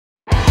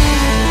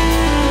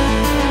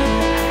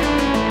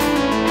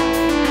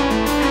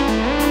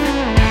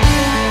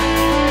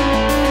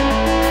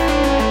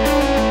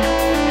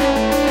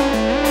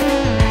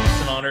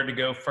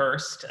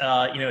first.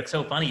 It's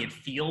so funny. It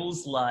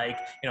feels like,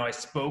 I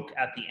spoke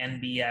at the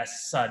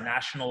NBS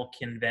National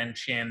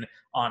Convention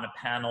on a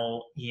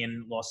panel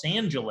in Los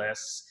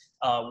Angeles,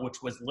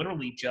 which was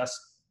literally just,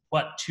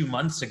 2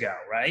 months ago,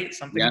 right?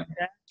 Something Yeah. like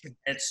that.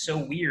 It's so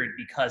weird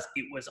because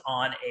it was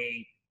on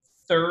a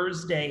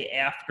Thursday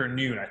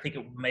afternoon. I think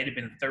it might have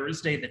been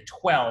Thursday the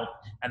 12th,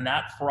 and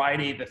that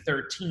Friday the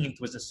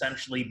 13th was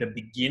essentially the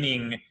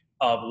beginning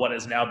of what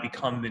has now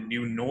become the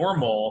new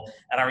normal.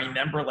 And I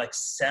remember like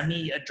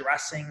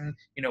semi-addressing,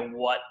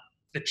 what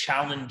the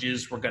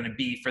challenges were going to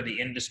be for the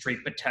industry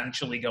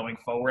potentially going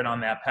forward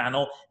on that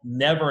panel,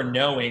 never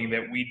knowing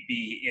that we'd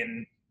be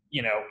in,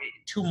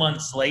 2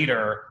 months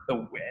later,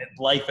 the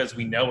life as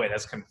we know it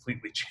has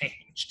completely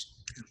changed.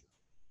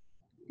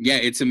 Yeah,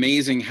 it's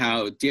amazing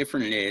how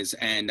different it is.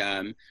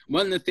 And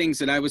one of the things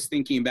that I was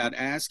thinking about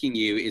asking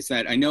you is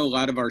that I know a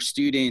lot of our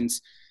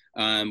students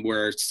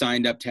were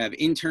signed up to have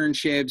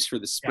internships for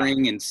the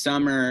spring and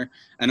summer,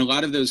 and a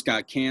lot of those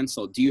got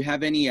canceled. Do you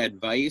have any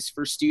advice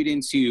for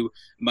students who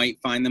might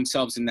find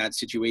themselves in that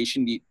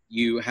situation? Do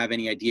you have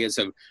any ideas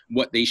of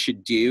what they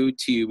should do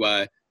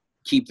to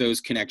keep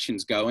those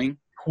connections going?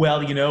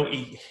 Well,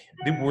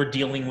 we're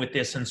dealing with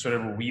this in sort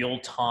of real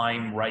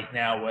time right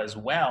now as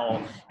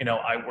well.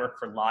 I work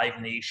for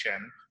Live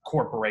Nation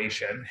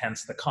Corporation,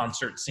 hence the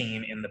concert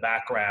scene in the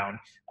background.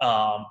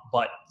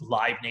 But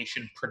Live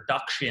Nation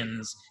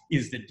Productions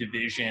is the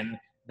division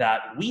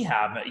that we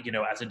have,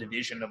 as a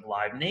division of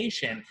Live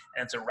Nation,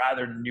 and it's a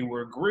rather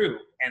newer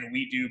group. And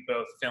we do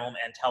both film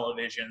and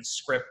television,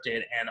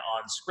 scripted and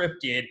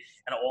unscripted,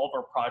 and all of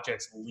our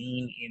projects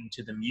lean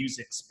into the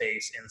music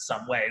space in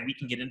some way. And we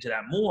can get into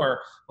that more,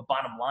 but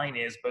bottom line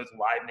is both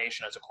Live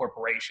Nation as a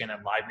corporation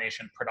and Live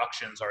Nation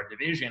Productions, our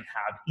division,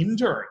 have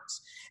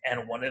interns.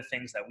 And one of the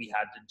things that we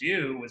had to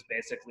do was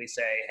basically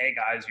say, hey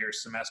guys, your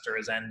semester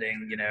is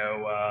ending,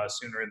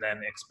 sooner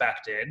than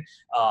expected.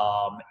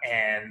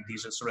 And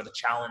these are sort of the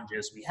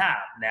challenges we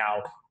have.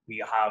 Now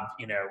we have,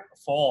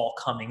 fall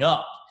coming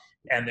up.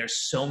 And there's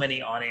so many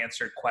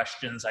unanswered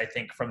questions, I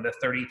think, from the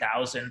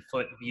 30,000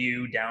 foot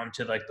view down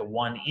to like the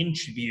 1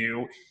 inch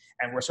view.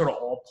 And we're sort of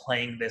all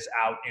playing this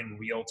out in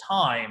real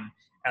time.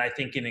 And I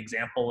think an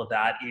example of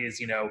that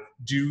is,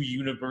 do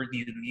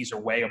universities, and these are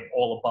way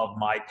all above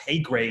my pay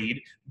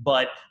grade,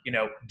 but,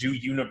 do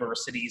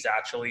universities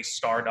actually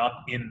start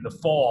up in the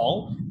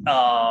fall?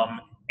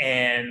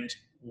 And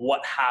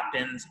what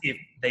happens if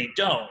they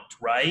don't,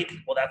 right?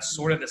 Well, that's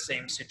sort of the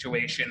same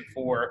situation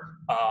for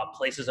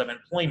places of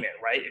employment,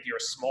 right? If you're a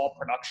small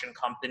production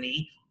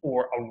company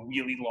or a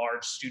really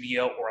large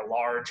studio or a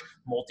large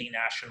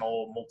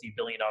multinational,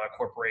 multi-billion-dollar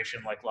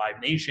corporation like Live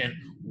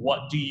Nation,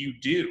 what do you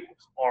do?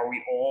 Are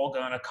we all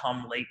going to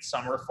come late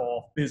summer,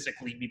 fall,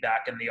 physically be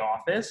back in the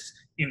office?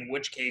 In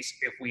which case,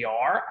 if we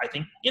are, I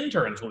think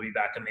interns will be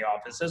back in the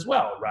office as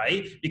well,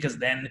 right? Because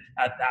then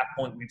at that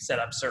point, we've set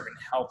up certain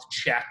health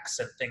checks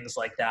and things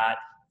like that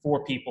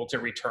for people to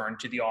return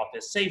to the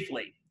office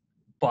safely.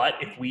 But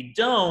if we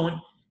don't,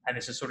 and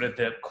this is sort of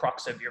the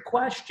crux of your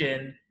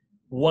question,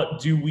 what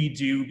do we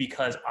do?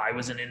 Because I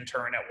was an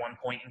intern at one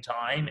point in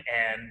time,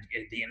 and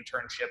the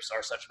internships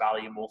are such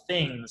valuable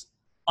things.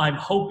 I'm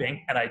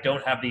hoping, and I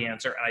don't have the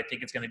answer, and I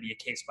think it's going to be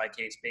a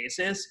case-by-case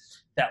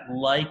basis, that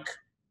like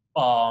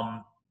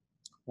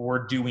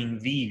we're doing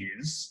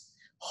these,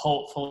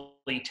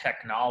 hopefully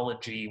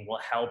technology will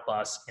help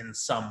us in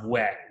some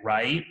way,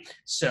 right?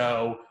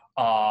 So,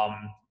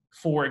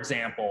 for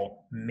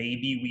example,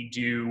 maybe we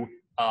do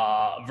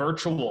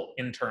virtual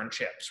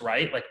internships,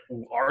 right? Like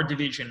our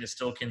division is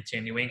still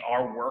continuing,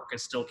 our work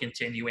is still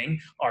continuing,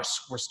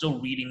 we're still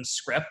reading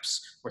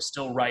scripts, we're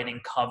still writing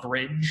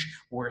coverage,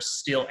 we're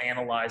still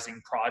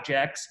analyzing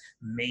projects.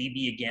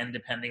 Maybe again,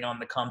 depending on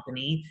the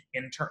company,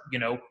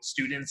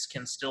 students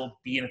can still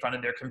be in front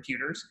of their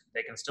computers,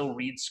 they can still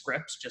read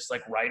scripts just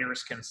like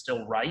writers can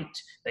still write,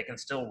 they can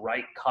still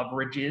write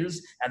coverages,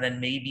 and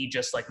then maybe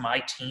just like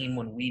my team,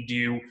 when we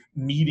do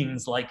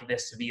meetings like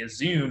this via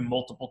Zoom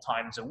multiple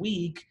times a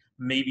week,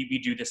 maybe we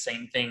do the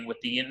same thing with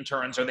the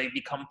interns, or they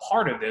become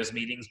part of those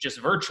meetings just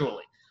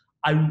virtually.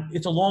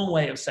 It's a long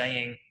way of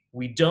saying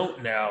we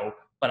don't know,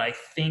 but I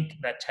think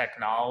that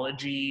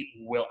technology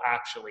will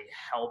actually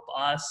help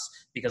us,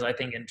 because I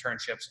think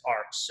internships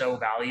are so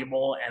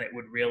valuable, and it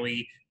would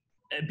really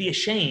be a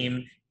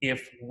shame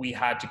if we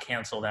had to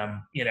cancel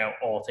them,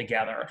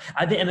 altogether.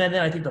 And then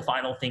I think the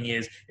final thing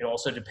is it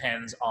also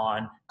depends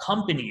on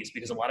companies,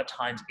 because a lot of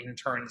times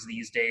interns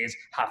these days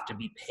have to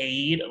be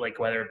paid, like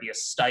whether it be a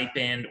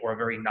stipend or a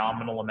very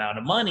nominal amount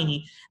of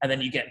money. And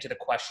then you get into the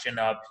question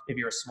of, if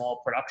you're a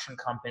small production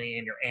company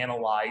and you're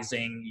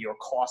analyzing your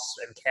costs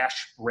and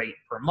cash rate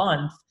per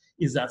month,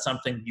 is that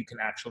something you can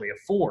actually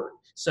afford?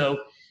 So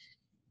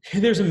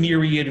there's a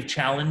myriad of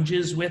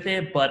challenges with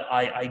it, but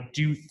I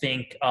do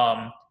think,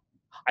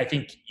 I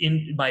think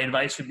my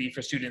advice would be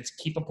for students,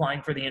 keep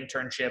applying for the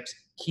internships,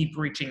 keep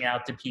reaching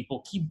out to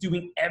people, keep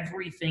doing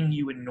everything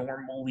you would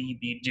normally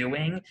be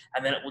doing,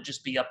 and then it will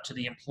just be up to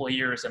the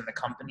employers and the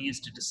companies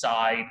to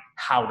decide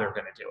how they're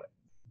going to do it.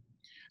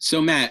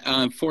 So Matt,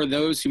 for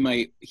those who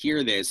might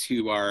hear this,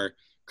 who are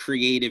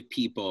creative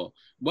people,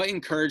 what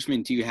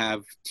encouragement do you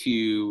have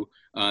to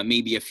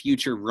maybe a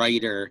future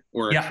writer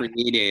or a Yeah.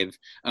 creative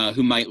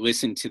who might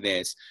listen to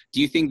this?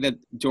 Do you think that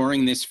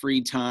during this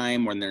free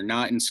time, when they're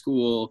not in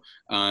school,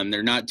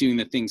 they're not doing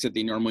the things that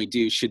they normally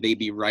do, should they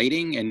be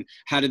writing? And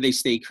how do they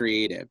stay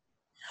creative?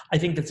 I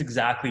think that's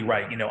exactly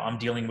right. I'm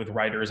dealing with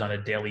writers on a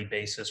daily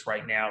basis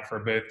right now for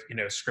both,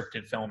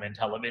 scripted film and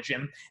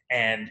television.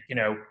 And,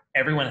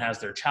 everyone has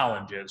their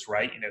challenges,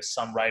 right?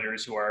 Some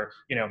writers who are,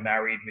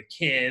 married with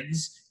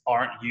kids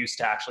aren't used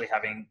to actually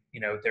having,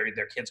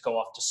 their kids go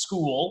off to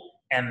school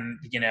and,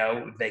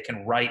 they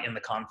can write in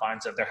the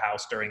confines of their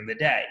house during the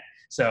day.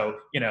 So,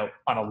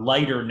 on a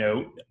lighter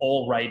note,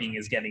 all writing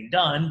is getting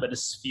done, but a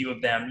few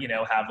of them,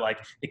 have like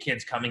the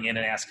kids coming in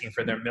and asking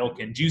for their milk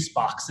and juice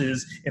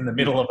boxes in the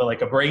middle of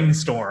like a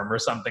brainstorm or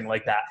something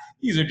like that.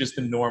 These are just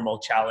the normal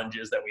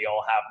challenges that we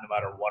all have no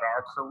matter what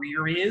our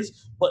career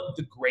is. But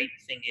the great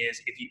thing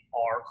is, if you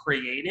are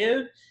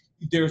creative,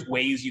 there's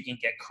ways you can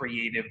get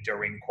creative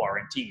during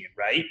quarantine,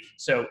 right?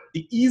 So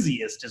the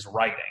easiest is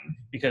writing,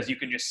 because you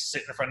can just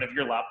sit in front of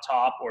your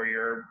laptop or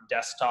your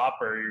desktop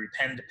or your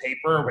pen to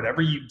paper or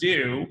whatever you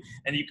do,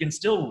 and you can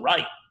still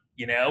write,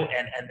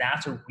 and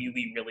that's a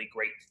really, really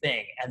great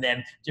thing. And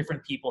then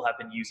different people have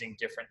been using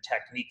different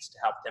techniques to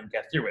help them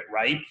get through it,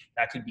 right?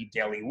 That could be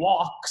daily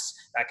walks,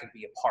 that could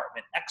be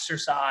apartment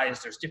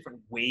exercise. There's different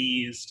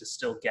ways to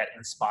still get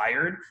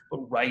inspired,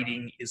 but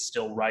writing is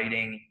still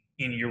writing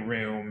in your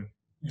room,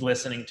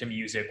 listening to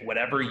music,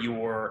 whatever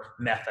your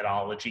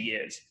methodology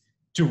is.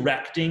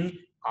 Directing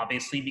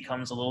obviously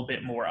becomes a little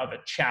bit more of a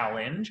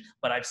challenge,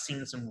 but I've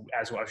seen some,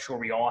 as I'm sure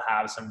we all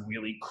have, some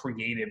really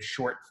creative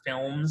short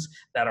films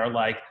that are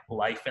like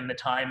life in the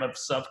time of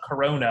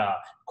corona,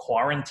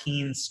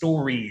 quarantine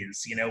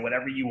stories,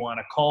 whatever you want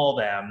to call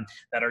them,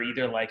 that are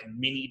either like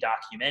mini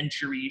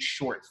documentaries,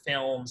 short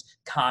films,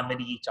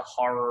 comedy to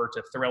horror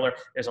to thriller.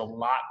 There's a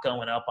lot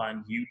going up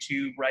on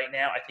YouTube right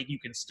now. I think you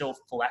can still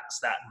flex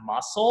that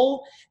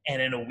muscle,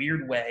 and in a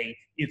weird way,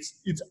 it's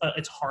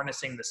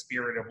harnessing the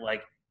spirit of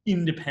like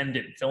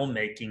independent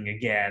filmmaking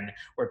again,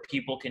 where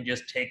people can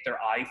just take their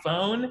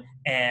iPhone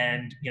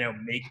and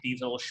make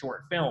these little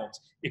short films.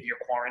 If you're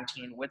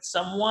quarantined with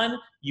someone,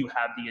 you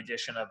have the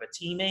addition of a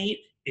teammate.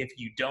 If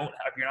you're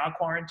not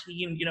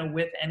quarantined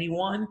with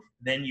anyone,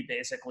 then you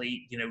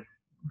basically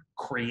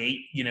create,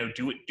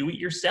 do it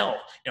yourself.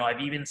 I've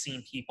even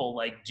seen people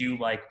like do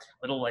like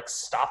little like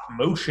stop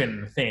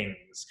motion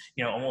things,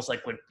 almost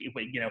like when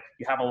you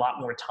have a lot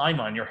more time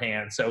on your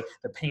hands, so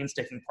the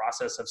painstaking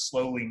process of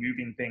slowly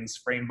moving things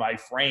frame by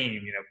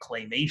frame,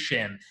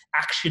 claymation,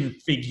 action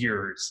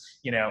figures,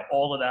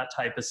 all of that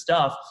type of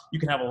stuff. You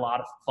can have a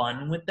lot of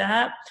fun with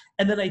that.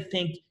 And then I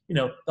think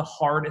the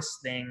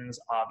hardest things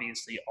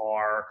obviously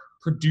are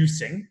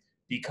producing,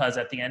 because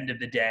at the end of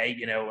the day,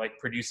 like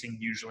producing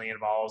usually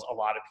involves a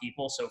lot of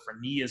people. So for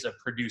me as a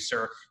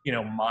producer,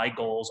 my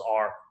goals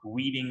are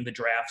reading the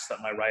drafts that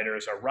my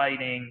writers are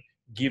writing,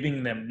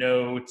 giving them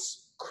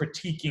notes,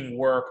 critiquing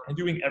work, and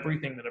doing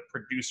everything that a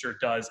producer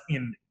does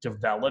in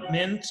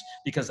development,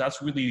 because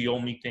that's really the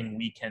only thing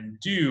we can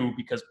do,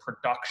 because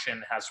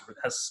production has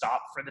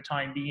stopped for the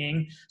time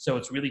being. So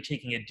it's really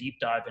taking a deep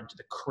dive into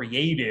the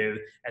creative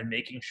and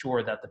making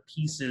sure that the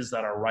pieces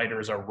that our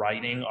writers are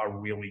writing are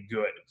really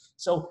good.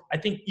 So I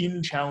think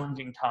in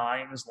challenging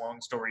times,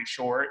 long story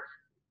short,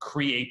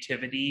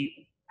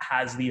 creativity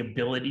has the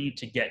ability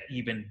to get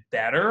even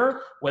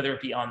better, whether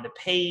it be on the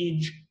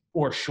page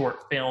or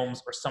short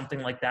films or something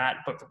like that.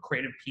 But for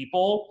creative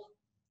people,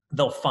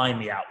 they'll find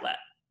the outlet.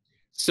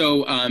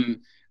 So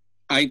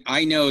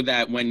I know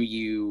that when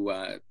you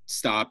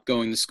stop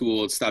going to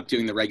school, stop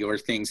doing the regular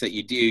things that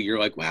you do, you're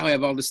like, wow, I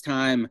have all this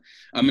time,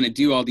 I'm going to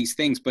do all these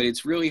things, but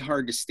it's really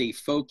hard to stay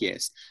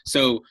focused.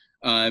 So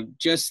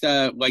just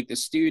like the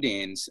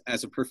students,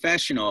 as a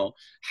professional,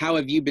 how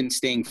have you been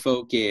staying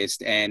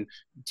focused, and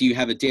do you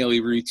have a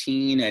daily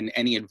routine, and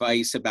any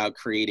advice about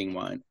creating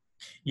one?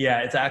 Yeah,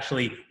 it's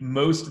actually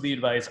most of the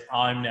advice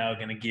I'm now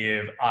going to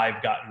give,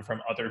 I've gotten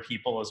from other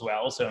people as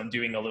well. So I'm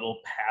doing a little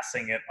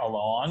passing it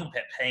along,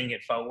 paying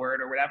it forward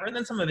or whatever. And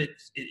then some of it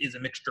is a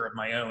mixture of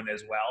my own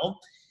as well.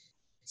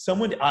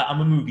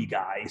 I'm a movie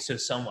guy, so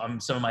some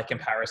of my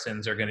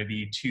comparisons are going to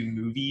be two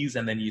movies,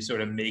 and then you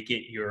sort of make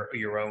it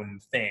your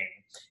own thing.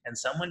 And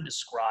someone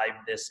described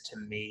this to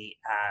me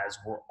as,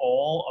 we're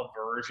all a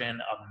version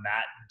of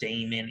Matt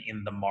Damon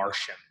in The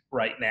Martian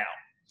right now.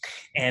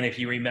 And if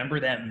you remember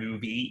that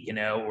movie,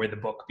 or the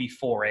book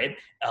before it,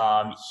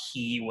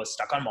 he was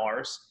stuck on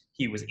Mars.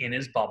 He was in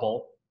his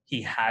bubble.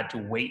 He had to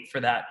wait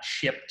for that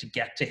ship to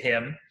get to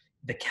him.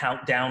 The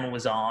countdown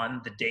was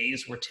on, the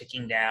days were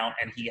ticking down,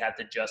 and he had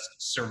to just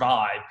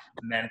survive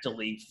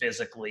mentally,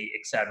 physically,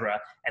 etc.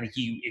 And if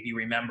you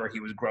remember, he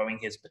was growing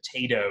his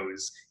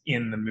potatoes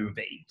in the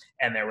movie,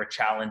 and there were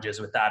challenges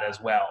with that as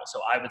well.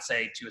 So I would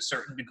say, to a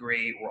certain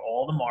degree, we're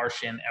all the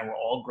Martian, and we're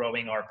all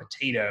growing our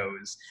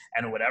potatoes,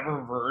 and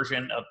whatever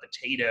version of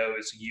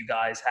potatoes you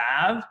guys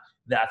have,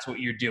 that's what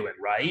you're doing,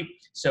 right?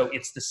 So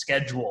it's the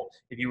schedule.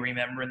 If you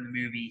remember in the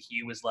movie,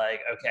 he was like,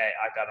 okay,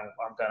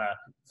 I'm gonna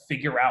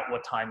figure out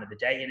what time of the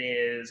day it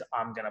is.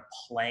 I'm gonna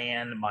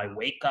plan my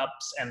wake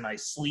ups and my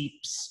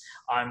sleeps.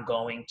 I'm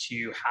going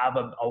to have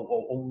a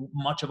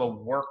much of a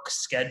work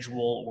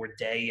schedule or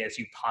day as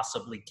you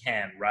possibly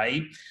can,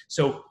 right?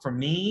 So for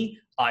me,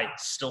 I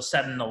still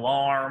set an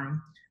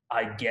alarm.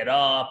 I get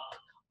up.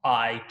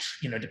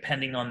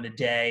 Depending on the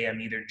day, I'm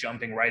either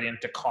jumping right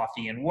into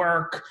coffee and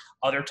work.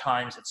 Other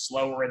times it's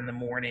slower in the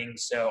morning,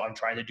 so I'm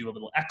trying to do a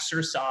little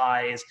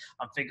exercise.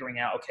 I'm figuring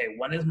out, okay,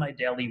 when is my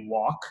daily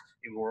walk?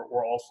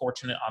 We're all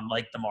fortunate,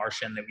 unlike the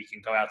Martian, that we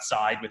can go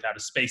outside without a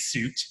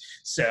spacesuit.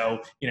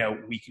 So,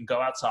 we can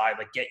go outside,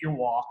 like get your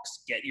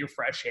walks, get your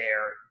fresh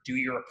air, do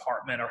your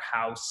apartment or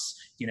house,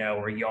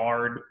 or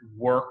yard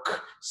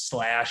work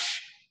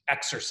 /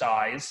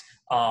 exercise.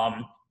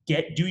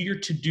 Do your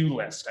to-do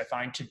list. I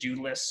find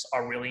to-do lists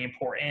are really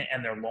important,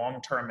 and they're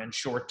long-term and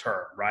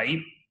short-term, right?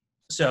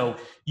 So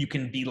you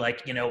can be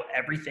like,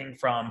 everything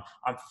from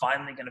I'm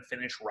finally going to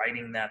finish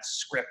writing that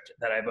script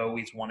that I've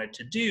always wanted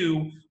to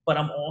do, but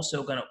I'm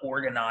also going to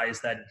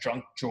organize that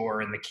junk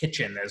drawer in the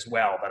kitchen as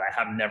well that I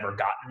have never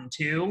gotten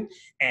to.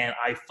 And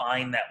I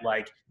find that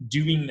like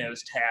doing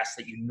those tasks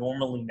that you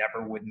normally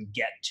never wouldn't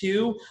get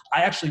to,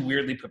 I actually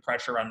weirdly put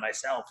pressure on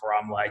myself where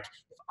I'm like,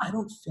 I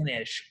don't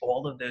finish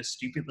all of those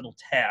stupid little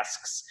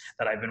tasks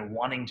that I've been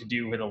wanting to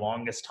do for the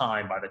longest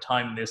time, by the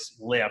time this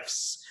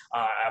lifts,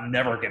 I'm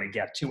never going to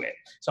get to it.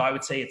 So I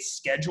would say it's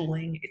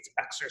scheduling, it's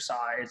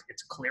exercise,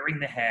 it's clearing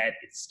the head,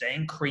 it's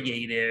staying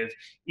creative,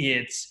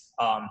 it's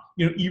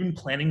even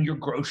planning your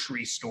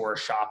grocery store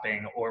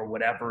shopping or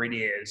whatever it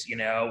is,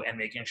 and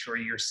making sure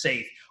you're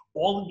safe.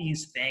 All of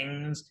these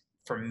things,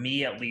 for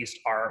me at least,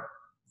 are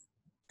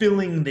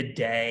filling the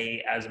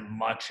day as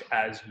much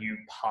as you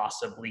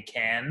possibly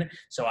can.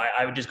 So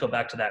I would just go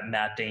back to that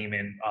Matt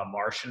Damon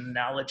Martian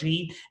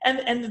analogy.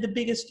 And the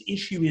biggest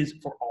issue is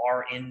for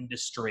our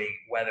industry,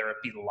 whether it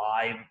be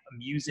live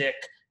music,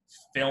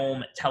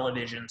 film,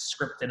 television,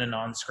 scripted and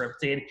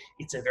non-scripted,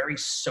 it's a very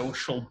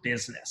social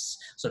business.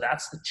 So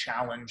that's the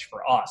challenge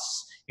for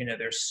us.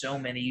 There's so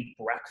many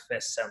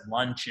breakfasts and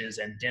lunches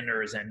and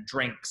dinners and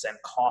drinks and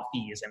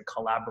coffees and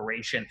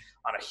collaboration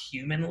on a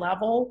human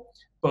level,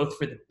 both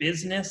for the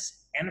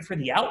business and for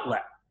the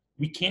outlet.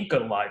 We can't go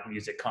to live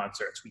music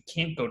concerts. We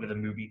can't go to the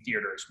movie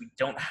theaters. We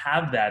don't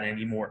have that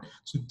anymore.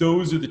 So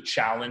those are the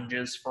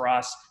challenges for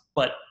us.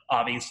 But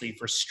obviously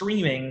for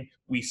streaming,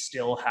 we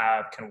still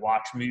can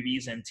watch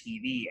movies and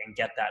TV and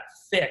get that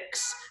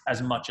fix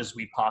as much as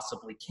we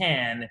possibly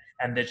can.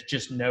 And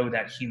just know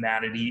that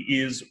humanity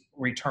is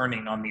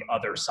returning on the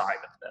other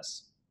side of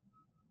this.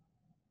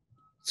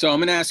 So I'm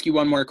going to ask you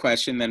one more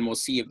question, then we'll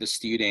see if the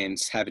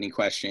students have any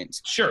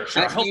questions. Sure.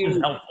 I hope it's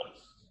helpful.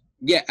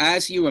 Yeah,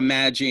 as you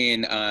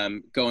imagine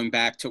going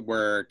back to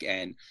work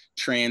and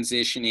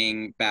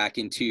transitioning back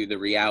into the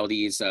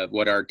realities of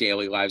what our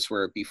daily lives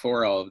were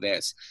before all of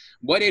this,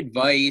 what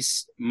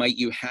advice might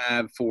you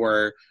have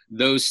for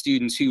those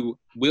students who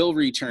will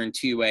return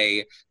to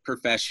a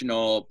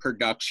professional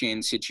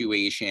production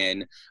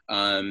situation?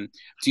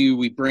 Do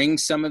we bring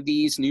some of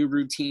these new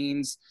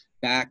routines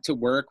back to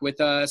work with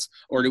us,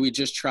 or do we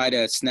just try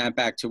to snap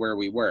back to where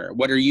we were?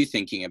 What are you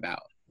thinking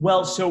about?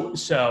 Well,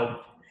 so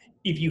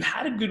if you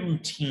had a good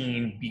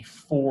routine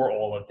before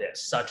all of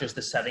this, such as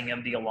the setting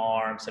of the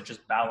alarm, such as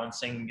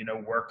balancing,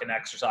 work and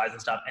exercise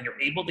and stuff, and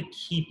you're able to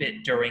keep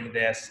it during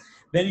this,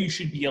 then you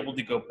should be able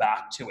to go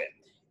back to it.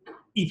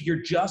 If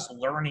you're just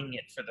learning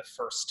it for the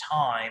first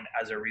time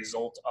as a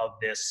result of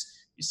this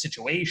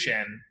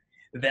situation,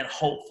 then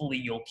hopefully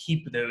you'll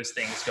keep those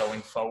things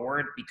going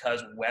forward,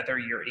 because whether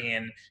you're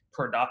in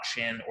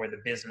production or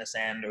the business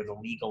end or the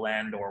legal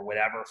end or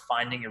whatever,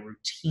 finding a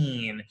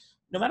routine,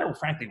 no matter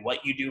frankly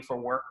what you do for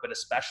work, but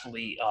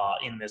especially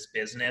in this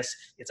business,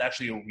 it's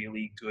actually a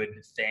really good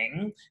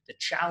thing. The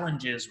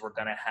challenges we're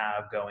going to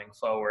have going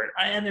forward,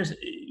 and there's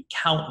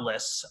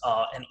countless,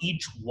 and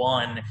each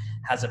one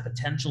has a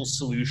potential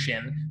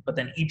solution, but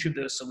then each of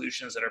those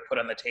solutions that are put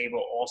on the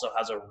table also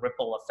has a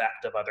ripple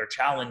effect of other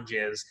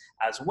challenges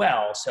as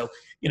well. So,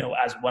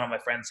 as one of my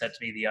friends said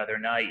to me the other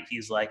night,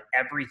 he's like,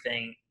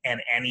 everything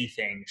and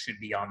anything should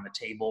be on the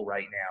table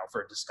right now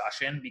for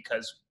discussion,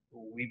 because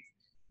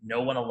no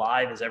one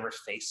alive has ever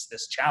faced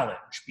this challenge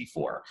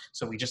before.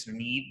 So we just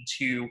need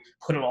to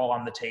put it all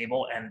on the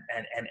table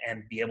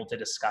and be able to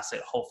discuss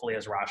it, hopefully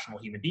as rational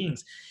human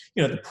beings.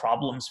 The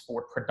problems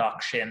for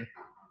production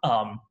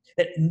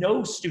that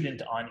no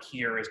student on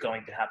here is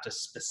going to have to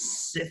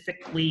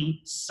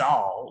specifically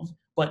solve,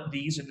 but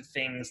these are the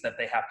things that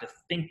they have to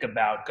think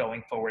about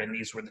going forward. And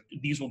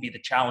these will be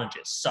the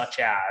challenges, such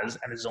as,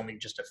 and there's only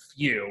just a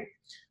few,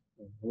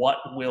 what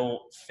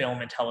will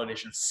film and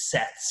television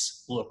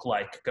sets look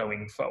like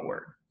going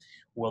forward?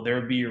 Will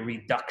there be a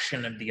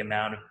reduction of the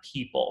amount of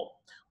people?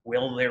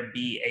 Will there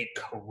be a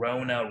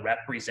corona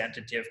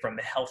representative from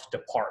the health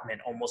department,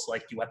 almost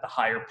like you have to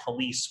hire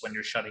police when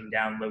you're shutting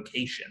down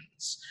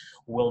locations?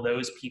 Will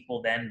those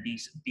people then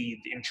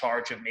be in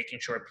charge of making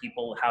sure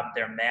people have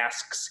their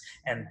masks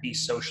and be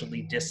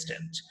socially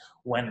distant?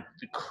 When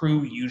the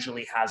crew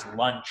usually has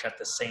lunch at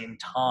the same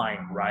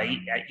time, right,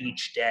 at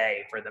each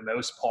day for the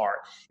most part,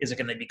 is it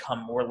going to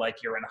become more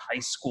like you're in high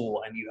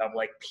school and you have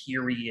like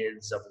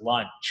periods of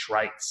lunch,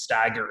 right,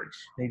 staggered?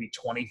 Maybe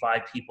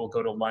 25 people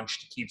go to lunch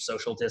to keep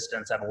social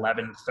distance at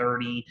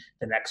 11:30,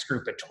 the next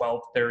group at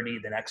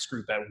 12:30, the next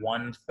group at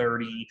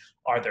 1:30.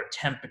 Are there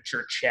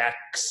temperature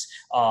checks?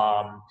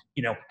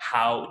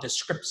 How the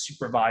script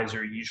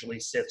supervisor usually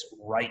sits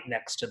right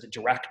next to the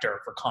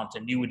director for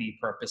continuity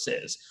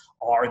purposes.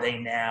 Are they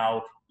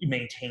now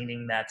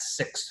maintaining that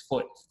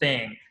 6-foot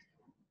thing?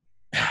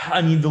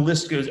 I mean, the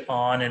list goes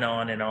on and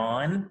on and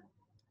on.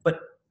 But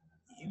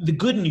the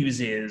good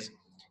news is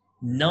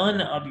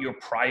none of your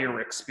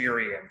prior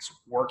experience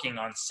working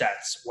on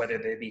sets, whether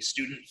they be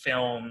student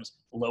films,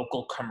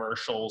 local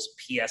commercials,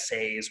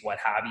 PSAs, what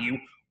have you,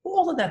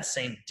 all of that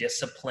same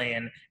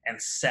discipline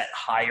and set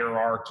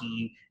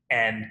hierarchy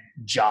and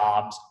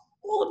jobs,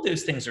 all of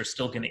those things are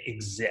still going to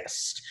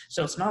exist.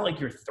 So it's not like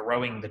you're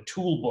throwing the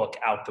tool book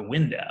out the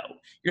window.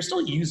 You're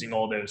still using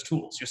all those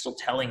tools. You're still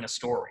telling a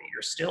story.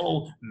 You're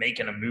still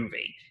making a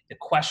movie. The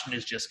question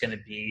is just going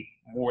to be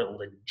more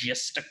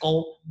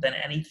logistical than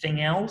anything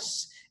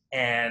else.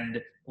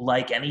 And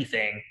like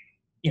anything,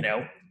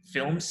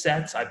 film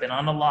sets, I've been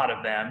on a lot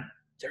of them,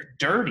 they're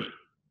dirty.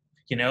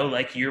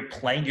 Like you're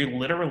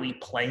literally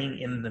playing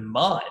in the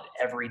mud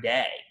every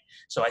day.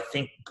 So I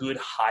think good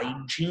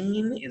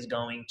hygiene is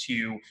going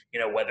to,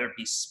 whether it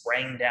be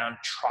spraying down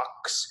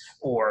trucks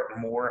or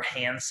more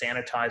hand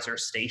sanitizer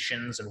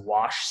stations and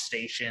wash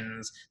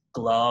stations,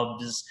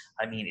 gloves.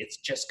 I mean, it's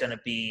just going to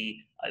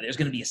be, there's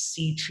going to be a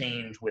sea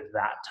change with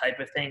that type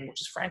of thing,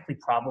 which is frankly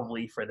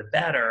probably for the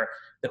better.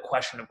 The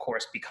question, of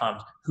course,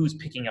 becomes who's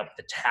picking up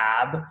the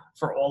tab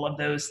for all of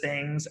those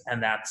things,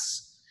 and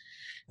that's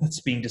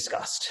being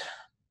discussed.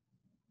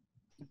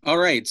 All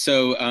right.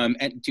 So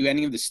do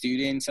any of the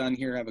students on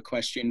here have a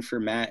question for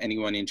Matt?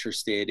 Anyone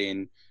interested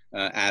in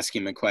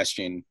asking him a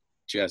question?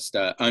 Just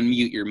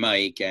unmute your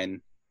mic and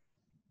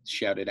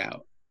shout it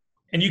out.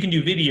 And you can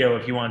do video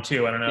if you want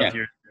to. I don't know if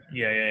you're,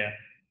 yeah.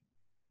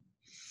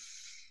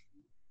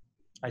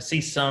 I see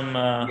some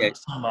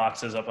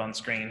boxes up on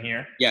screen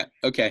here. Yeah.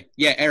 Okay.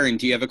 Yeah. Erin,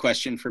 do you have a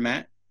question for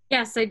Matt?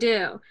 Yes, I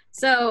do.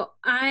 So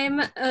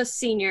I'm a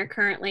senior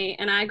currently,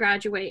 and I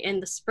graduate in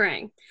the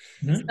spring.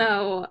 Mm-hmm.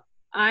 So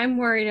I'm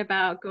worried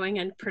about going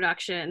in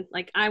production.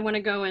 Like I want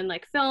to go in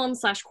like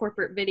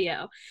film/corporate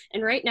video.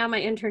 And right now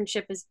my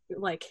internship is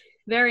like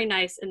very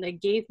nice and they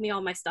gave me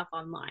all my stuff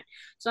online.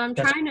 So I'm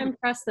trying to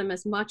impress them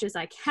as much as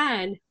I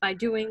can by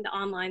doing the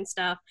online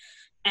stuff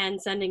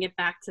and sending it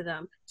back to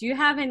them. Do you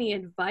have any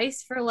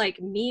advice for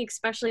like me,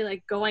 especially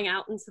like going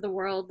out into the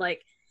world,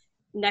 like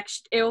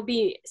it'll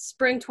be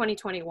spring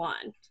 2021.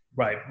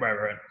 Right.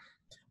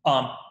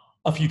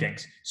 A few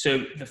things.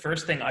 So the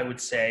first thing I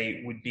would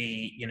say would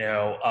be,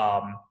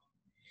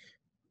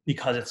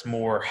 because it's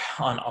more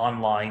an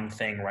online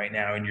thing right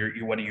now, and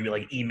you're what are you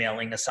like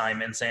emailing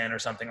assignments in or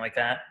something like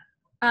that?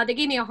 They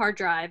gave me a hard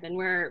drive, and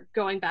we're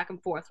going back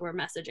and forth. We're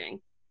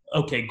messaging.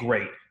 Okay,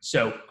 great.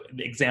 So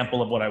the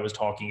example of what I was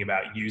talking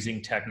about,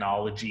 using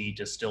technology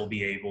to still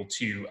be able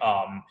to,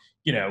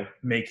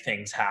 make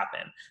things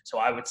happen. So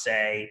I would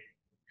say,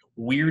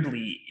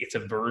 weirdly, it's a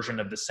version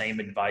of the same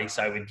advice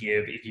I would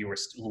give if you were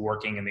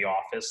working in the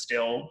office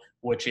still,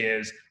 which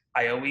is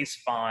I always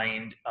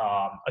find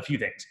a few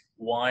things.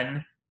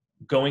 One,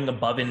 going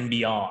above and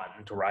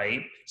beyond,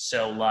 right?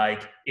 So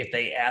like if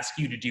they ask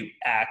you to do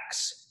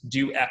X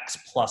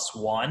plus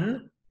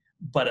one,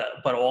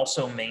 but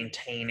also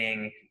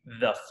maintaining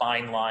the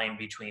fine line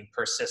between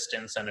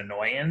persistence and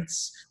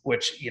annoyance,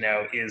 which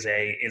is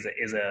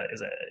an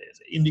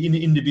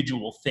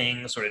individual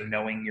thing, sort of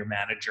knowing your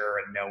manager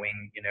and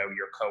knowing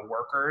your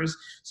coworkers.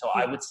 So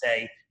I would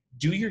say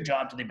do your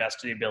job to the best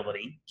of the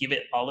ability, give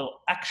it a little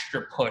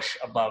extra push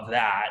above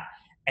that,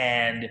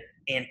 and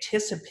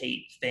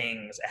anticipate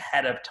things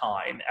ahead of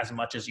time as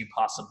much as you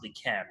possibly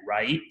can,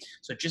 right?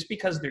 So just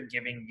because they're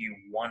giving you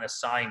one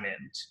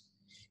assignment,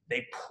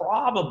 they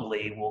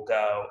probably will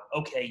go,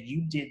 okay,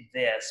 you did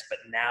this, but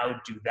now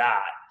do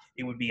that.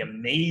 It would be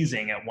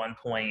amazing at one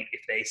point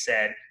if they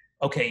said,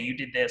 okay, you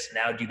did this,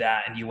 now do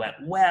that. And you went,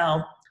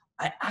 well,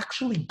 I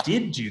actually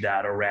did do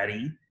that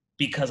already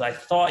because I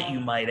thought you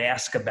might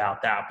ask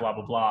about that, blah,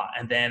 blah, blah.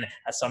 And then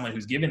as someone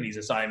who's given these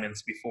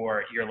assignments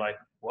before, you're like,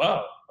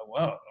 whoa,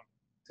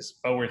 this is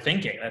what we're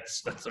thinking.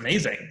 That's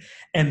amazing.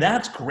 And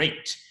that's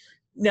great.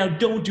 Now,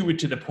 don't do it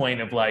to the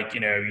point of like,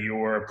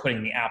 you're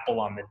putting the apple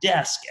on the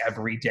desk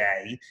every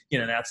day.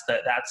 That's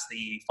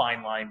the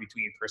fine line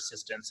between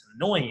persistence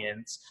and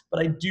annoyance.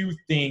 But I do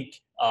think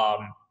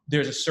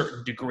there's a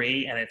certain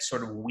degree, and it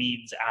sort of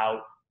weeds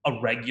out a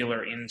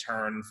regular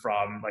intern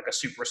from like a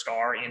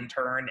superstar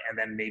intern. And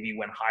then maybe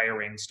when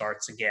hiring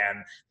starts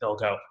again, they'll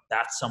go,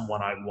 that's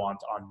someone I want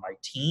on my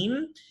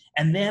team.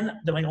 And then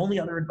my only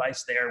other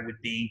advice there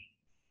would be,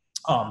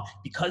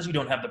 because you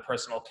don't have the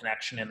personal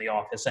connection in the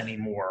office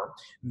anymore,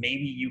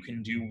 maybe you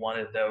can do one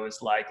of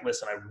those like,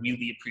 listen, I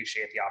really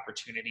appreciate the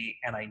opportunity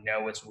and I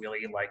know it's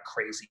really like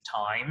crazy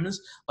times,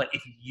 but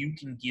if you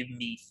can give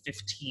me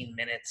 15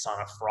 minutes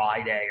on a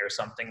Friday or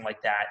something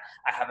like that,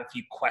 I have a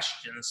few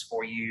questions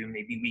for you.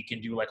 Maybe we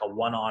can do like a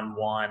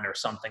one-on-one or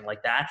something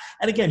like that.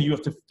 And again, you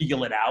have to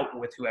feel it out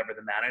with whoever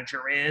the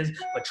manager is,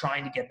 but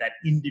trying to get that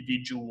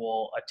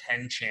individual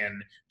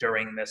attention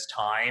during this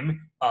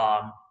time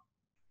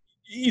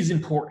is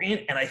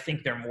important, and I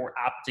think they're more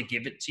apt to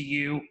give it to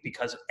you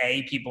because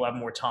A, people have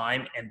more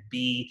time, and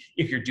B,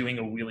 if you're doing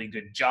a really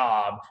good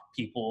job,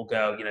 people will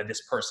go,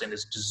 this person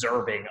is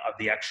deserving of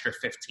the extra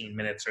 15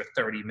 minutes or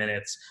 30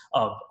 minutes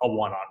of a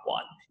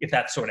one-on-one, if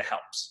that sort of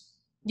helps.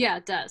 Yeah,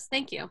 it does.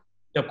 Thank you.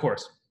 Of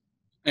course.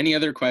 Any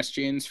other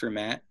questions for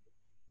Matt?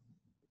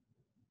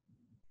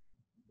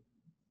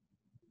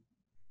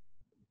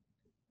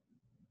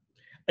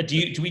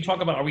 Do we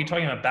talk about, are we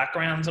talking about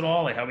backgrounds at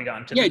all? Like how we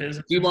got into the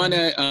business? Do you want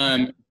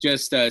to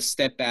just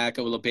step back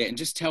a little bit and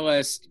just tell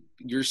us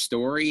your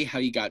story, how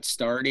you got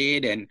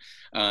started? And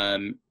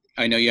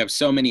I know you have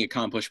so many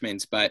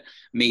accomplishments, but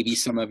maybe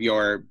some of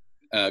your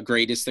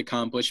greatest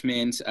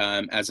accomplishments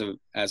as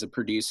a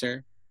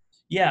producer?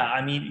 Yeah,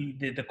 I mean,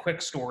 the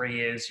quick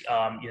story is,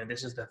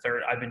 this is the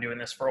third, I've been doing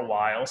this for a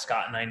while.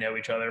 Scott and I know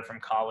each other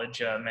from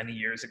college many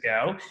years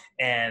ago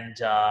and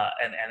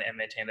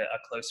maintained a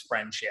close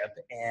friendship.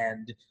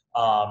 And,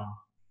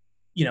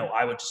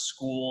 I went to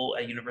school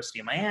at University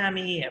of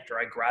Miami. After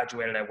I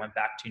graduated, I went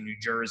back to New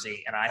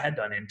Jersey and I had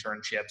done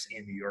internships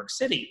in New York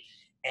City.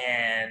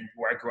 And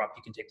where I grew up,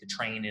 you can take the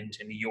train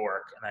into New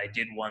York. And I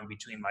did one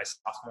between my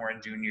sophomore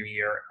and junior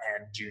year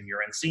and junior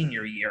and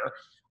senior year.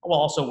 I'll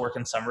also work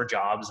in summer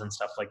jobs and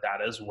stuff like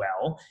that as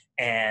well.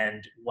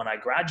 And when I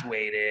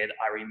graduated,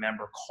 I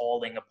remember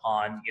calling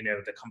upon,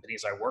 the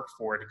companies I worked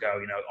for to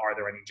go, are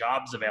there any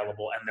jobs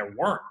available? And there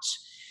weren't.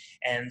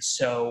 And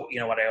so,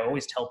 what I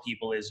always tell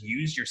people is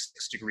use your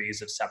 6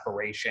 degrees of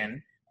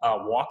separation,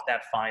 walk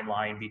that fine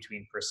line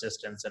between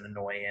persistence and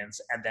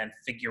annoyance, and then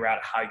figure out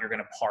how you're going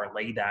to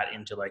parlay that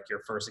into like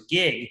your first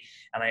gig.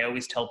 And I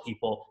always tell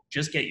people,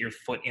 just get your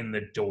foot in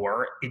the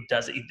door.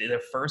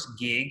 The first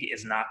gig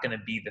is not going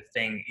to be the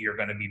thing you're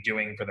going to be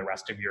doing for the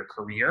rest of your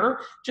career.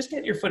 Just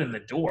get your foot in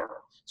the door.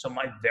 So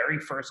my very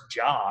first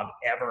job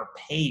ever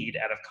paid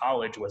out of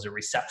college was a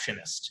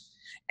receptionist.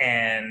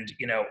 And,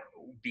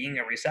 being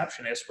a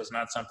receptionist was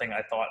not something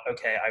I thought,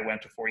 okay, I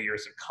went to 4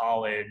 years of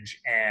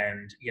college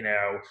and,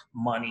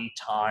 money,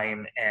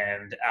 time,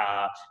 and,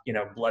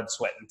 blood,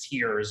 sweat, and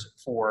tears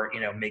for,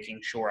 making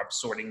sure I'm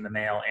sorting the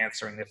mail,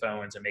 answering the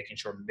phones, and making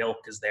sure milk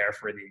is there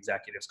for the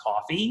executive's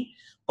coffee.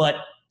 But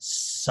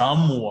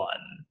someone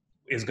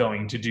is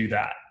going to do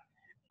that.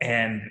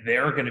 And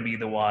they're going to be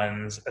the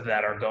ones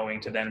that are going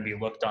to then be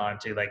looked on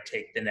to like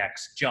take the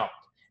next jump.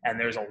 And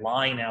there's a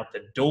line out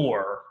the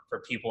door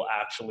for people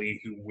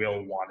actually who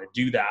will want to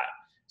do that.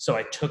 So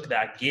I took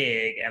that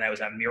gig and I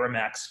was at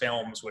Miramax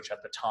Films, which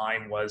at the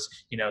time was,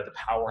 the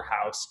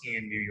powerhouse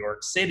in New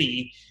York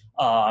City,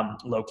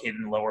 located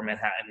in Lower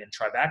Manhattan in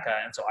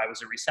Tribeca. And so I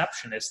was a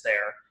receptionist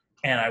there.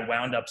 And I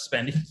wound up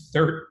spending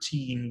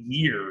 13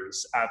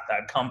 years at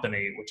that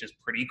company, which is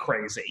pretty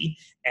crazy.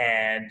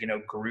 And,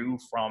 grew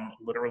from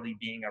literally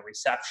being a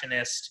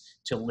receptionist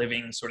to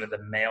living sort of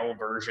the male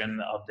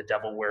version of The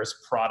Devil Wears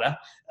Prada,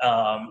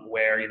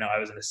 where, I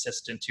was an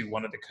assistant to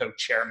one of the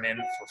co-chairmen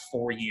for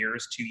 4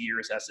 years, 2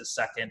 years as his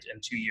second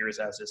and 2 years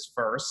as his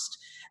first,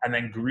 and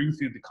then grew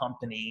through the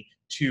company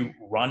to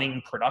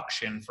running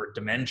production for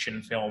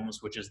Dimension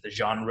Films, which is the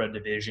genre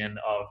division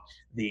of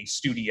the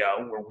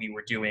studio, where we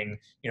were doing,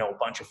 a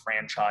bunch of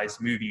franchise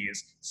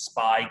movies,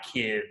 Spy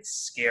Kids,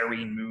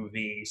 Scary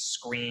Movie,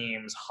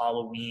 Screams,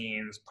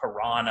 Halloweens,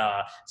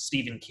 Piranha,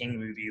 Stephen King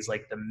movies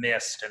like The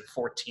Mist and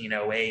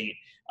 1408.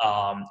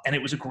 And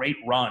it was a great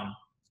run.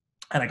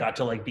 And I got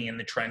to like be in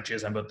the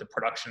trenches on both the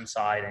production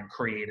side and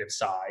creative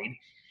side.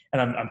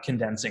 And I'm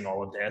condensing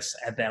all of this.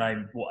 And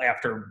then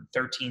after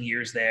 13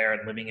 years there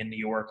and living in New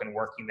York and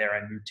working there,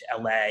 I moved to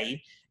LA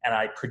and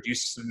I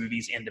produced some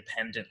movies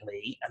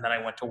independently. And then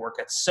I went to work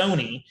at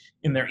Sony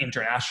in their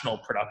international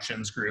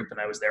productions group. And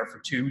I was there for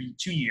two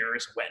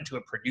years, went into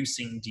a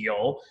producing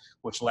deal,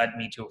 which led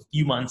me to a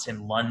few months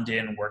in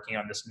London working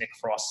on this Nick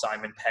Frost,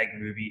 Simon Pegg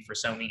movie for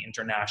Sony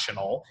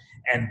International.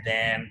 And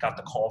then got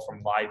the call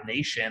from Live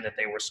Nation that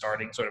they were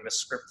starting sort of a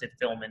scripted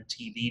film and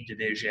TV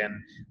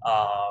division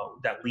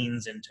that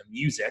leans into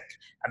music.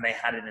 And they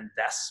had an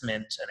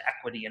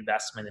equity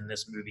investment in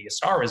this movie, A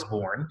Star Is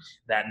Born,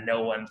 that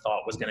no one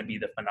thought was going to be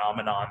the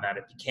phenomenon that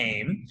it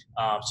became.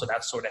 So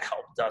that sort of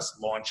helped us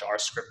launch our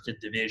scripted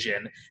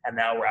division. And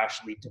now we're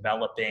actually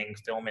developing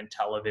film and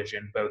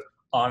television, both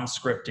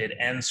unscripted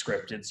and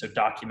scripted, so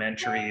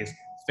documentaries,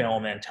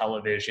 film and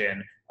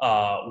television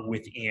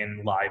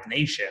within Live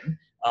Nation.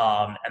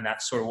 And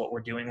that's sort of what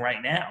we're doing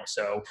right now.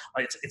 So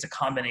it's a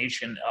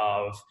combination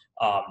of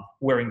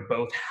wearing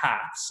both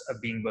hats,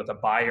 of being both a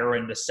buyer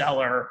and a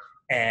seller,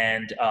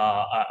 and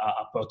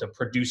both a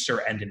producer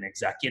and an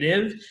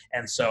executive.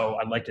 And so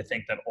I'd like to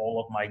think that all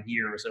of my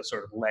years have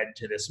sort of led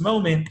to this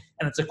moment,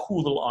 and it's a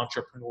cool little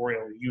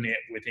entrepreneurial unit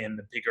within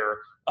the bigger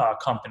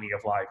company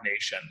of Live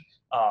Nation.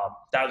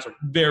 That was a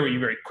very,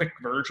 very quick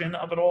version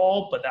of it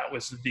all, but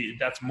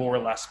that's more or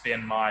less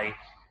been my,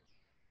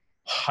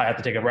 I have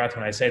to take a breath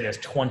when I say this,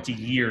 20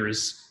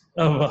 years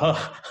of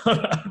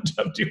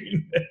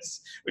doing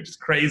this, which is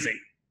crazy.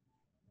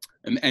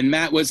 And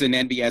Matt was an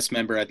NBS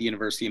member at the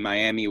University of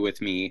Miami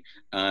with me.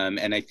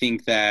 And I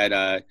think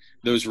that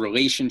those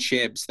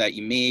relationships that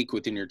you make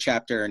within your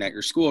chapter and at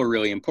your school are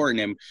really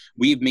important. And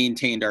we've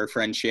maintained our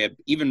friendship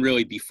even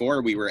really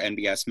before we were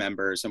NBS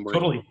members and we're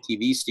in the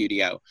TV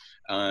studio.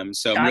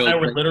 So Scott and I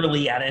were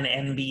literally at an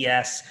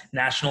NBS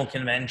national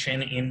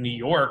convention in New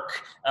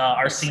York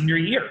our senior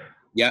year.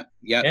 Yep.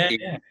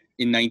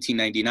 In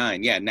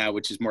 1999, now,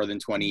 which is more than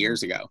 20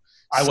 years ago.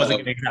 I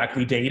wasn't going to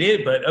exactly date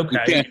it, but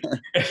okay.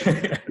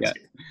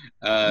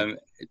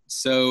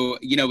 So,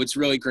 it's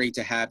really great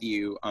to have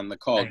you on the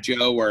call. Thank you.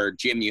 Joe or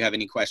Jim, you have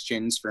any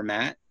questions for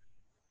Matt?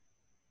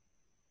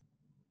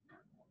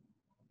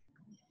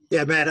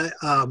 Yeah, Matt,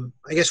 I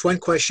guess one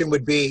question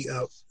would be,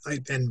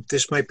 and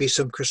this might be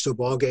some crystal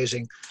ball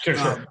gazing.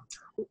 Sure.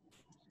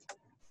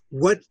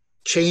 What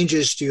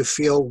changes do you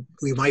feel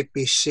we might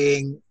be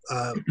seeing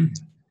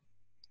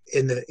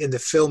in the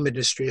film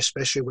industry,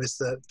 especially with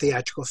the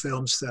theatrical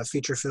films, the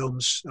feature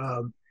films,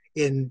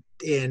 in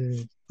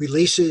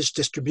releases,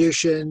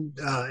 distribution,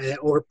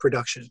 or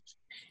production?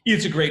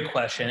 It's a great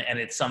question, and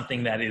it's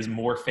something that is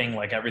morphing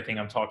like everything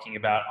I'm talking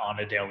about on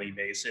a daily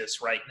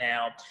basis right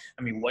now.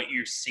 I mean, what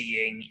you're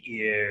seeing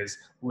is,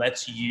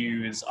 let's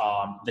use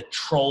the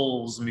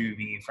Trolls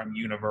movie from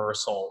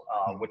Universal,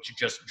 which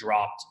just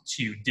dropped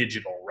to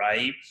digital,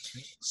 right?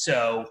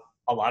 So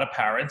a lot of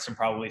parents, and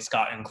probably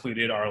Scott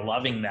included, are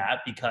loving that,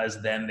 because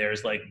then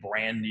there's like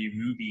brand new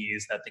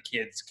movies that the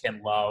kids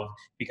can love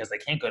because they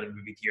can't go to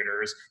movie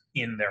theaters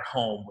in their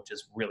home, which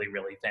is really,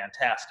 really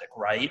fantastic,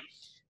 right?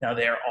 Now,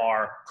 there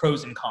are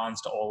pros and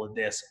cons to all of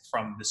this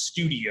from the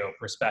studio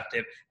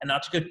perspective, and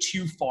not to go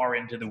too far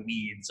into the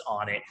weeds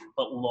on it,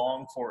 but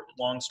long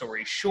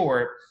story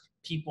short,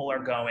 people are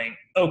going,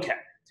 okay,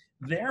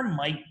 there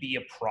might be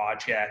a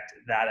project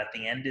that at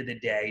the end of the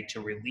day,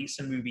 to release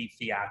a movie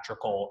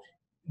theatrical,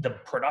 the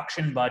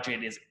production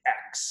budget is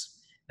X,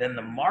 then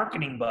the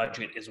marketing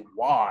budget is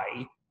Y,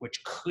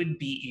 which could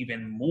be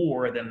even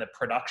more than the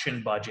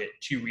production budget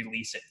to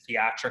release it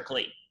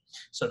theatrically.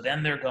 So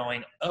then they're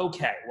going,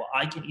 okay, well,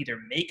 I can either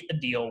make a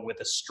deal with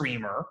a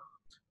streamer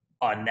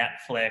on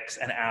Netflix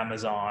and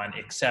Amazon,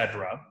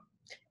 etc.,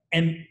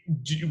 and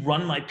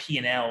run my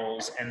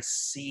P&Ls and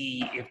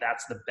see if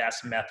that's the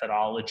best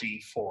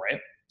methodology for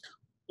it.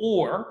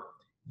 Or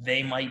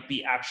they might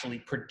be actually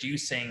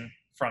producing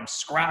from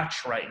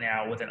scratch right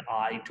now with an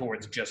eye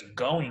towards just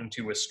going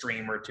to a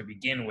streamer to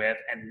begin with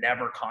and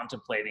never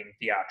contemplating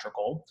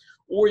theatrical.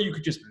 Or you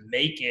could just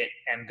make it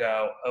and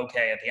go,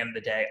 okay, at the end of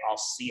the day, I'll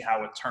see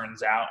how it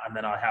turns out, and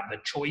then I'll have the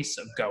choice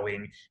of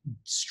going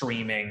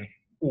streaming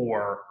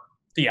or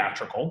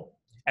theatrical.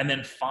 And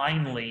then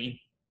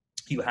finally,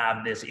 you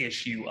have this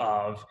issue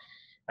of,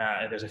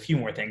 there's a few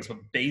more things, but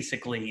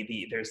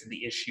basically there's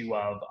the issue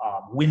of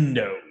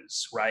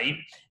windows, right?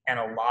 And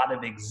a lot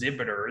of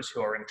exhibitors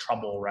who are in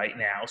trouble right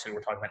now, so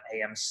we're talking about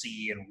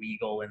AMC and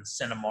Regal and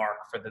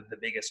Cinemark for the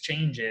biggest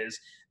changes,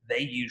 they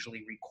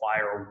usually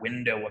require a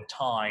window of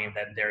time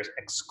that there's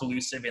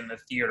exclusive in the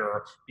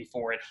theater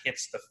before it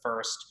hits the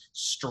first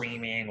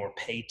streaming or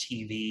pay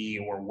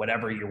TV or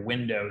whatever your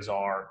windows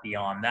are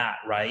beyond that,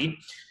 right?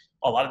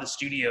 A lot of the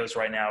studios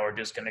right now are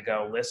just going to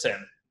go,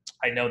 listen,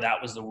 I know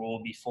that was the rule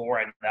before,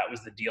 and that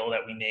was the deal that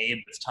we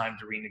made. It's time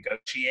to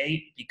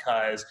renegotiate,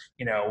 because,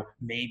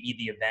 maybe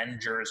the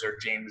Avengers or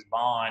James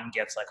Bond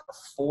gets like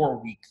a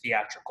 4-week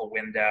theatrical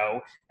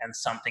window, and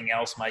something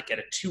else might get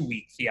a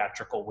 2-week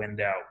theatrical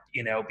window,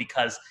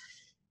 because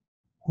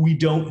we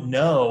don't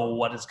know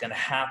what is going to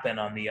happen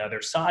on the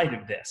other side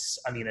of this.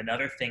 I mean,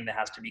 another thing that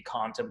has to be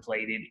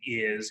contemplated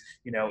is,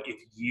 if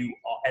you,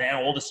 and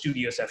all the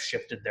studios have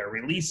shifted their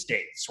release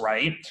dates,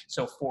 right?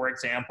 So for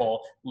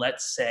example,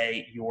 let's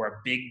say you're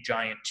a big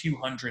giant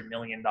 $200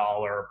 million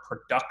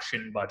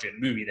production budget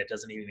movie that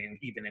doesn't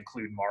even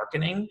include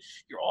marketing.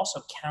 You're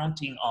also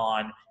counting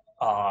on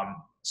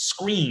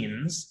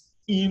screens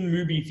in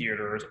movie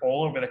theaters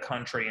all over the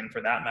country, and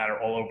for that matter,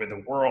 all over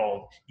the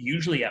world,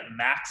 usually at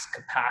max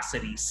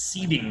capacity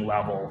seating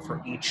level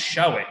for each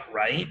showing,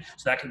 right?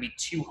 So that can be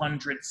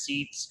 200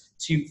 seats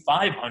to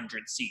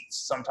 500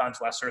 seats, sometimes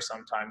lesser,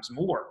 sometimes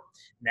more.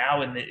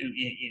 Now in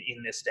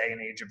this day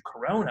and age of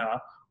Corona,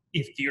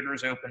 if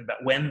theaters open, but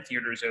when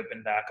theaters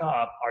open back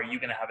up, are you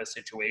going to have a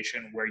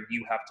situation where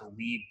you have to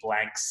leave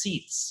blank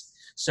seats?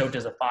 So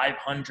does a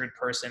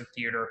 500-person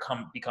theater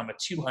become a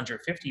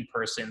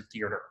 250-person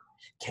theater?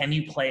 Can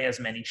you play as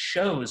many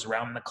shows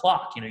around the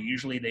clock?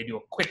 Usually they do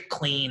a quick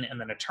clean and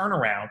then a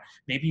turnaround.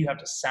 Maybe you have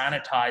to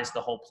sanitize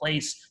the whole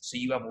place so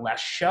you have less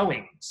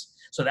showings.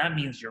 So that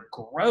means your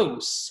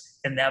gross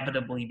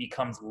inevitably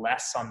becomes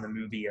less on the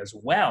movie as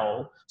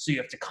well. So you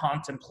have to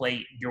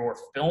contemplate your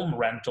film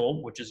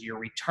rental, which is your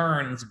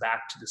returns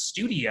back to the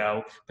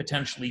studio,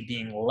 potentially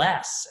being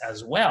less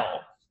as well.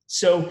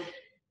 So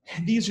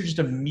these are just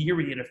a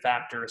myriad of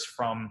factors,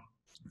 from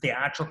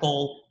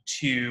theatrical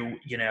to,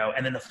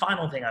 and then the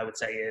final thing I would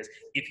say is,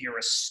 if you're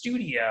a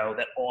studio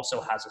that also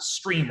has a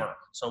streamer,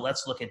 so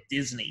let's look at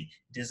Disney.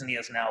 Disney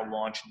has now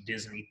launched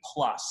Disney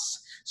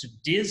Plus. So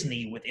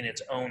Disney, within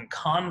its own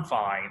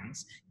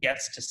confines,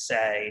 gets to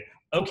say,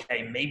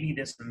 okay, maybe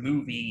this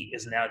movie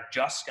is now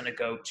just going to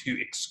go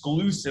to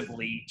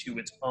exclusively to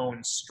its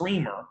own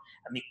streamer.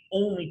 And the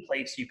only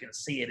place you can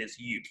see it is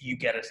you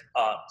get a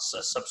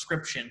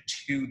subscription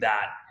to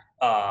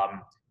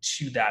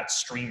that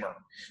streamer.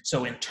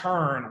 So in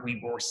turn, we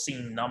were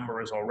seeing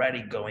numbers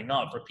already going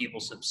up for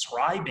people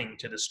subscribing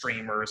to the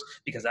streamers,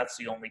 because that's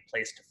the only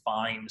place to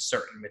find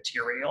certain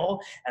material.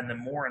 And the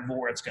more and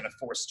more it's going to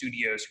force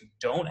studios who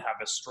don't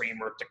have a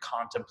streamer to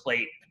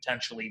contemplate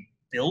potentially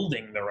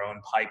building their own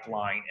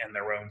pipeline and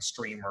their own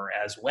streamer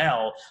as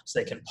well, so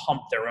they can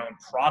pump their own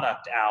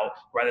product out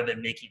rather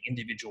than making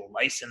individual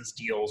license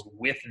deals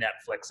with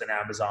Netflix and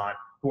Amazon,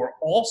 who are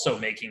also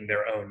making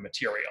their own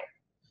material.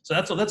 So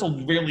that's a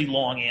really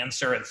long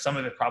answer, and some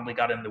of it probably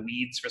got in the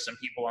weeds for some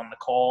people on the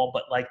call,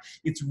 but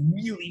it's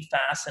really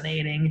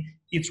fascinating.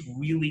 It's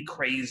really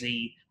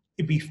crazy.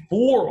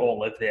 Before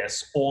all of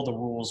this, all the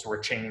rules were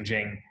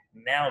changing.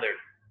 Now they're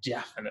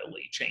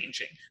definitely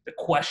changing. The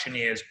question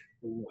is,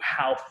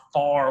 how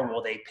far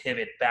will they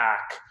pivot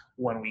back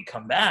when we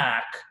come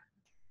back?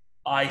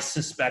 I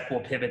suspect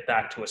we'll pivot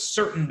back to a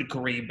certain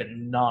degree, but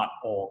not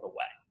all the way.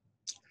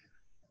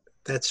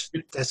 That's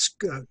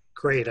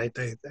great. I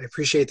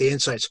appreciate the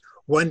insights.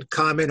 One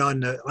comment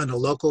on the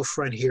local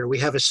front here: we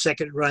have a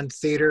second-run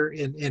theater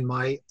in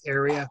my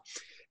area,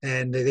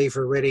 and they've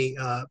already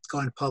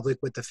gone public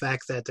with the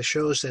fact that the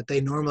shows that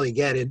they normally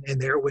get in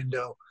their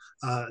window,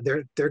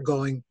 they're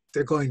going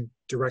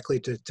directly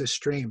to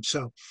stream.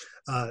 So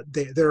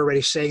they're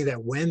already saying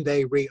that when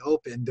they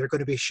reopen, they're going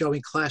to be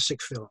showing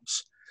classic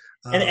films.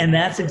 And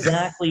that's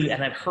exactly,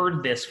 and I've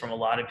heard this from a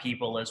lot of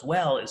people as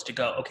well, is to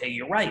go, okay,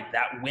 you're right,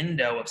 that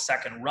window of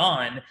second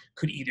run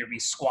could either be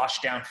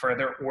squashed down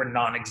further or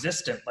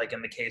non-existent, like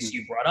in the case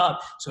you brought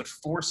up. So it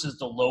forces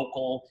the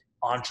local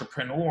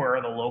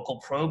entrepreneur, the local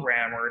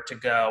programmer, to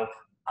go,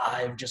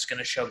 I'm just going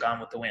to show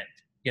Gone with the Wind,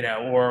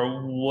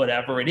 or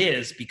whatever it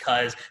is,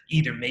 because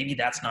either maybe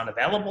that's not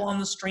available on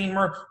the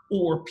streamer,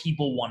 or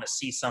people want to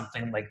see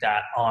something like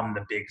that on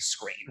the big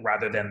screen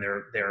rather than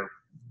their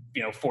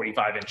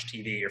 45-inch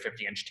TV or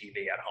 50-inch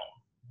TV at home.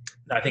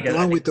 I think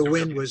Gone with the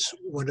Wind was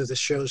one of the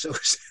shows that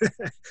was.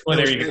 Well,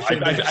 there you go.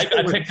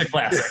 I picked a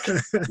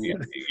classic.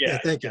 Yeah,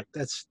 thank you.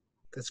 That's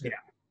good. Yeah.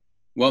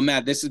 Well,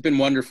 Matt, this has been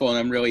wonderful, and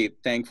I'm really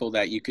thankful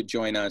that you could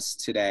join us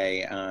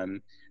today.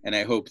 And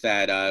I hope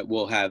that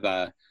we'll have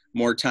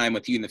more time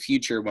with you in the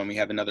future when we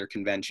have another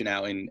convention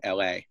out in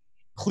LA.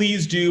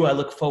 Please do. I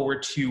look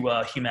forward to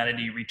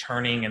Humanity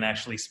returning and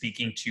actually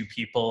speaking to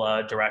people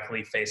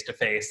directly face to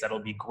face.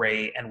 That'll be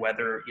great. And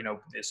whether,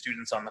 the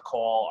students on the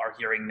call are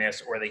hearing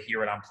this or they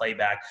hear it on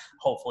playback,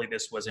 hopefully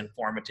this was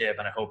informative,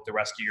 and I hope the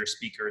rest of your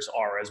speakers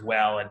are as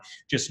well. And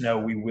just know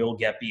we will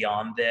get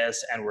beyond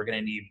this, and we're going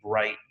to need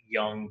bright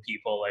young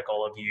people like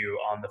all of you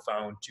on the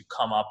phone to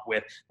come up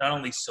with not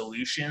only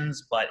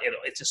solutions, but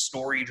it's a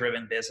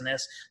story-driven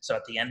business. So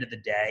at the end of the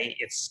day,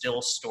 it's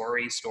still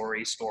story.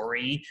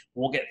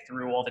 We'll get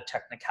through all the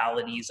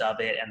technicalities of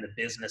it and the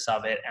business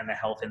of it and the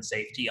health and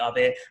safety of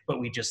it, but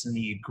we just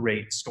need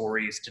great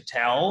stories to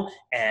tell.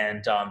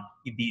 And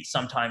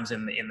sometimes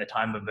in the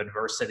time of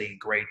adversity,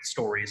 great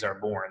stories are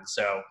born.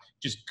 So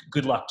just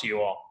good luck to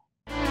you all.